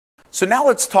So now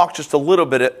let's talk just a little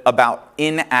bit about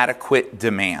inadequate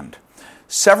demand.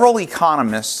 Several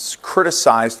economists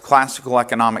criticized classical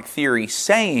economic theory,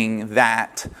 saying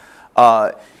that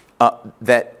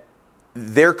that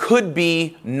there could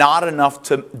be not enough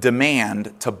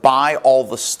demand to buy all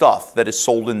the stuff that is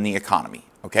sold in the economy.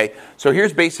 Okay, so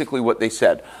here's basically what they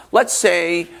said. Let's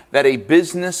say that a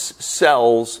business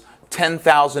sells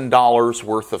 $10,000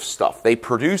 worth of stuff. They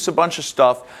produce a bunch of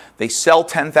stuff. They sell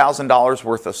 $10,000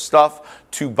 worth of stuff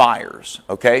to buyers.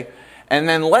 Okay, and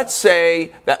then let's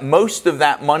say that most of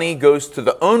that money goes to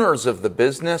the owners of the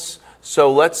business.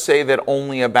 So let's say that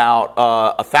only about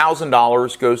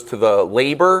 $1,000 goes to the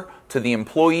labor, to the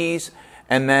employees,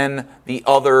 and then the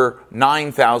other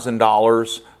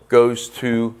 $9,000 goes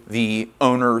to the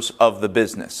owners of the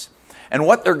business. And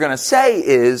what they're going to say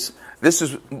is, this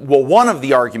is, well, one of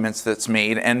the arguments that's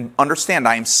made, and understand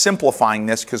I am simplifying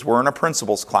this because we're in a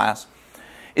principles class,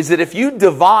 is that if you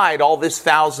divide all this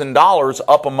 $1,000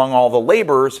 up among all the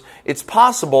laborers, it's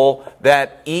possible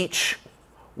that each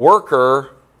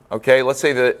worker, okay, let's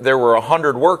say that there were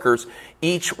 100 workers,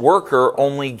 each worker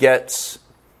only gets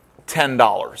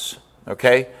 $10,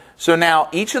 okay? So now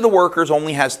each of the workers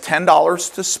only has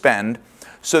 $10 to spend,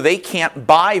 so they can't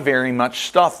buy very much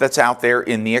stuff that's out there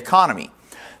in the economy.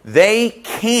 They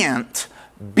can't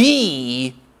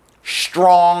be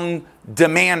strong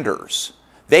demanders.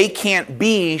 They can't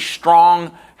be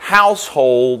strong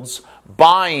households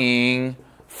buying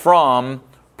from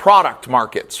product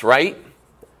markets, right?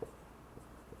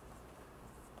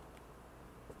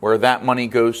 Where that money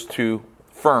goes to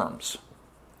firms.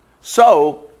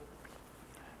 So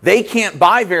they can't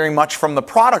buy very much from the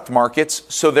product markets,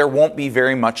 so there won't be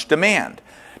very much demand.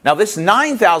 Now this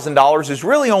 $9,000 is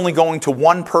really only going to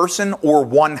one person or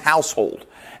one household.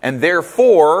 And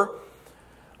therefore,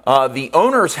 the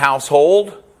owner's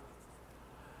household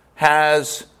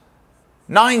has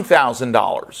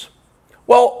 $9,000.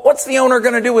 Well, what's the owner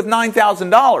going to do with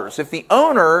 $9,000? If the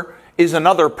owner is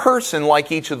another person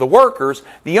like each of the workers,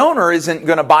 the owner isn't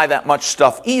going to buy that much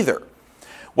stuff either.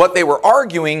 What they were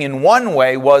arguing in one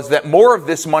way was that more of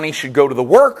this money should go to the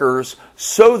workers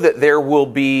so that there will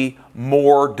be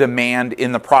more demand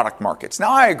in the product markets.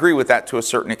 Now, I agree with that to a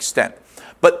certain extent.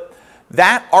 But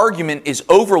that argument is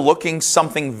overlooking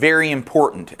something very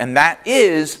important, and that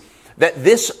is that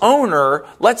this owner,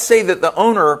 let's say that the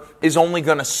owner is only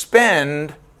going to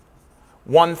spend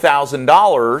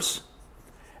 $1,000,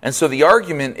 and so the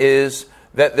argument is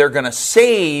that they're going to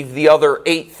save the other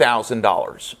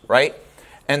 $8,000, right?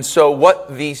 And so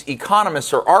what these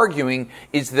economists are arguing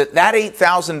is that that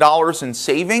 $8,000 in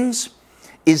savings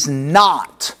is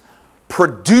not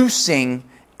producing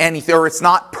anything, or it's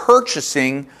not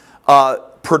purchasing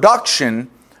production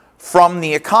from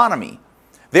the economy.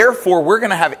 Therefore, we're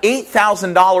going to have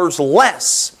 $8,000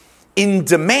 less in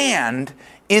demand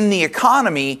in the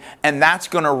economy, and that's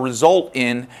going to result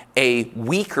in a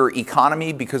weaker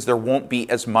economy because there won't be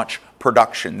as much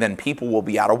production. Then people will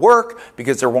be out of work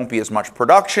because there won't be as much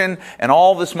production, and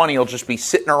all this money will just be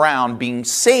sitting around being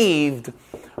saved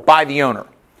by the owner.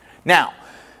 Now,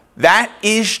 that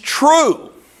is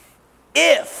true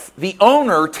if the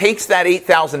owner takes that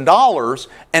 $8,000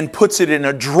 and puts it in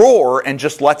a drawer and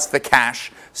just lets the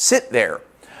cash sit there.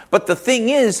 But the thing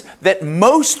is that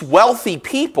most wealthy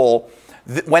people,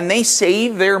 when they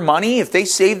save their money, if they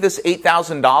save this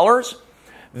 $8,000,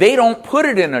 they don't put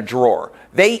it in a drawer.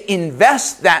 They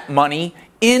invest that money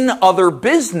in other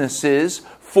businesses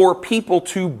for people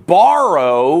to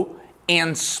borrow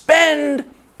and spend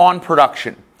on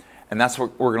production. And that's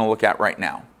what we're going to look at right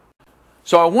now.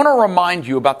 So I want to remind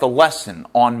you about the lesson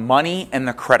on money and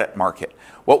the credit market.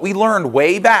 What we learned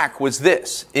way back was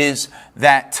this, is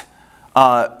that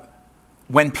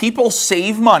when people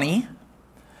save money,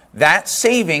 that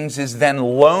savings is then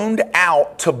loaned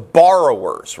out to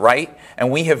borrowers, right? And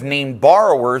we have named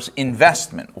borrowers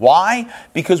investment. Why?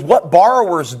 Because what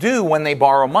borrowers do when they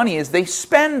borrow money is they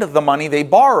spend the money they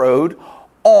borrowed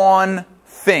on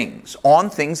things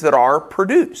that are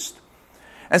produced.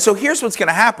 And so here's what's going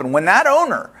to happen. When that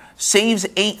owner saves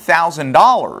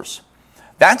 $8,000,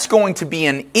 that's going to be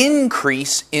an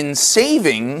increase in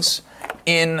savings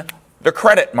in the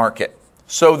credit market.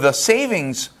 So the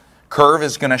savings curve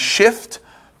is going to shift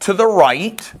to the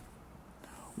right.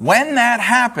 When that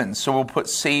happens, so we'll put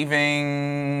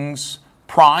savings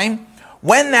prime.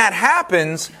 When that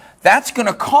happens, that's going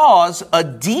to cause a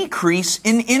decrease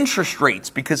in interest rates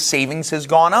because savings has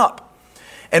gone up.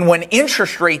 And when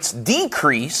interest rates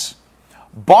decrease,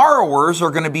 borrowers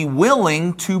are going to be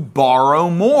willing to borrow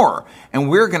more. And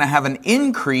we're going to have an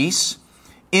increase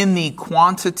in the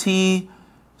quantity,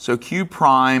 so Q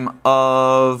prime,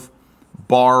 of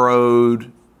borrowed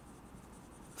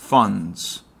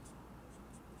funds.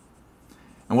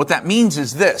 And what that means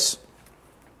is this: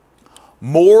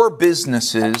 more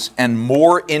businesses and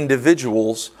more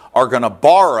individuals are going to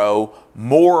borrow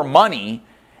more money,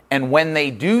 and when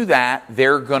they do that,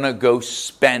 they're going to go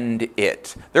spend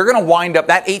it. They're going to wind up,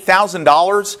 that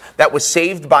 $8,000 that was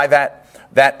saved by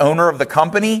that owner of the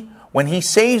company, when he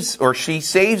saves or she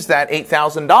saves that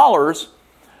 $8,000,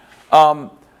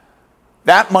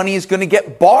 that money is going to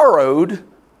get borrowed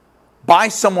by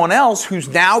someone else who's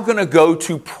now going to go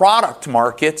to product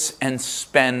markets and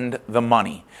spend the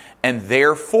money. And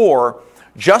therefore,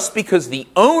 just because the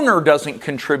owner doesn't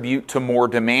contribute to more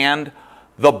demand,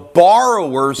 the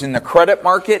borrowers in the credit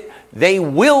market, they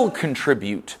will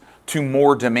contribute to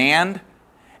more demand,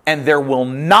 and there will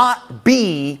not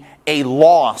be a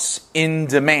loss in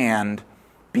demand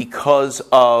because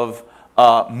of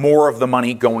more of the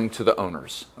money going to the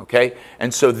owners. Okay?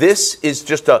 And so this is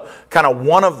just a kind of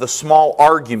one of the small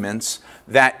arguments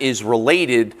that is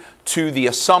related to the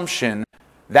assumption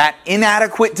that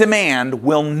inadequate demand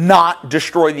will not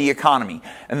destroy the economy.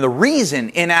 And the reason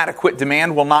inadequate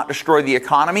demand will not destroy the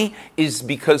economy is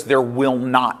because there will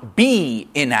not be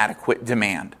inadequate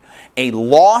demand. A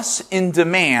loss in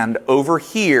demand over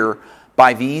here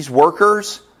by these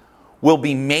workers will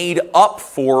be made up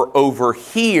for over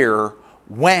here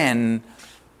when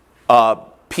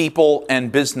people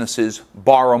and businesses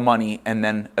borrow money and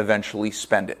then eventually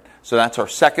spend it. So that's our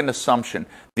second assumption.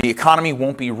 The economy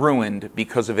won't be ruined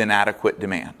because of inadequate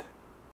demand.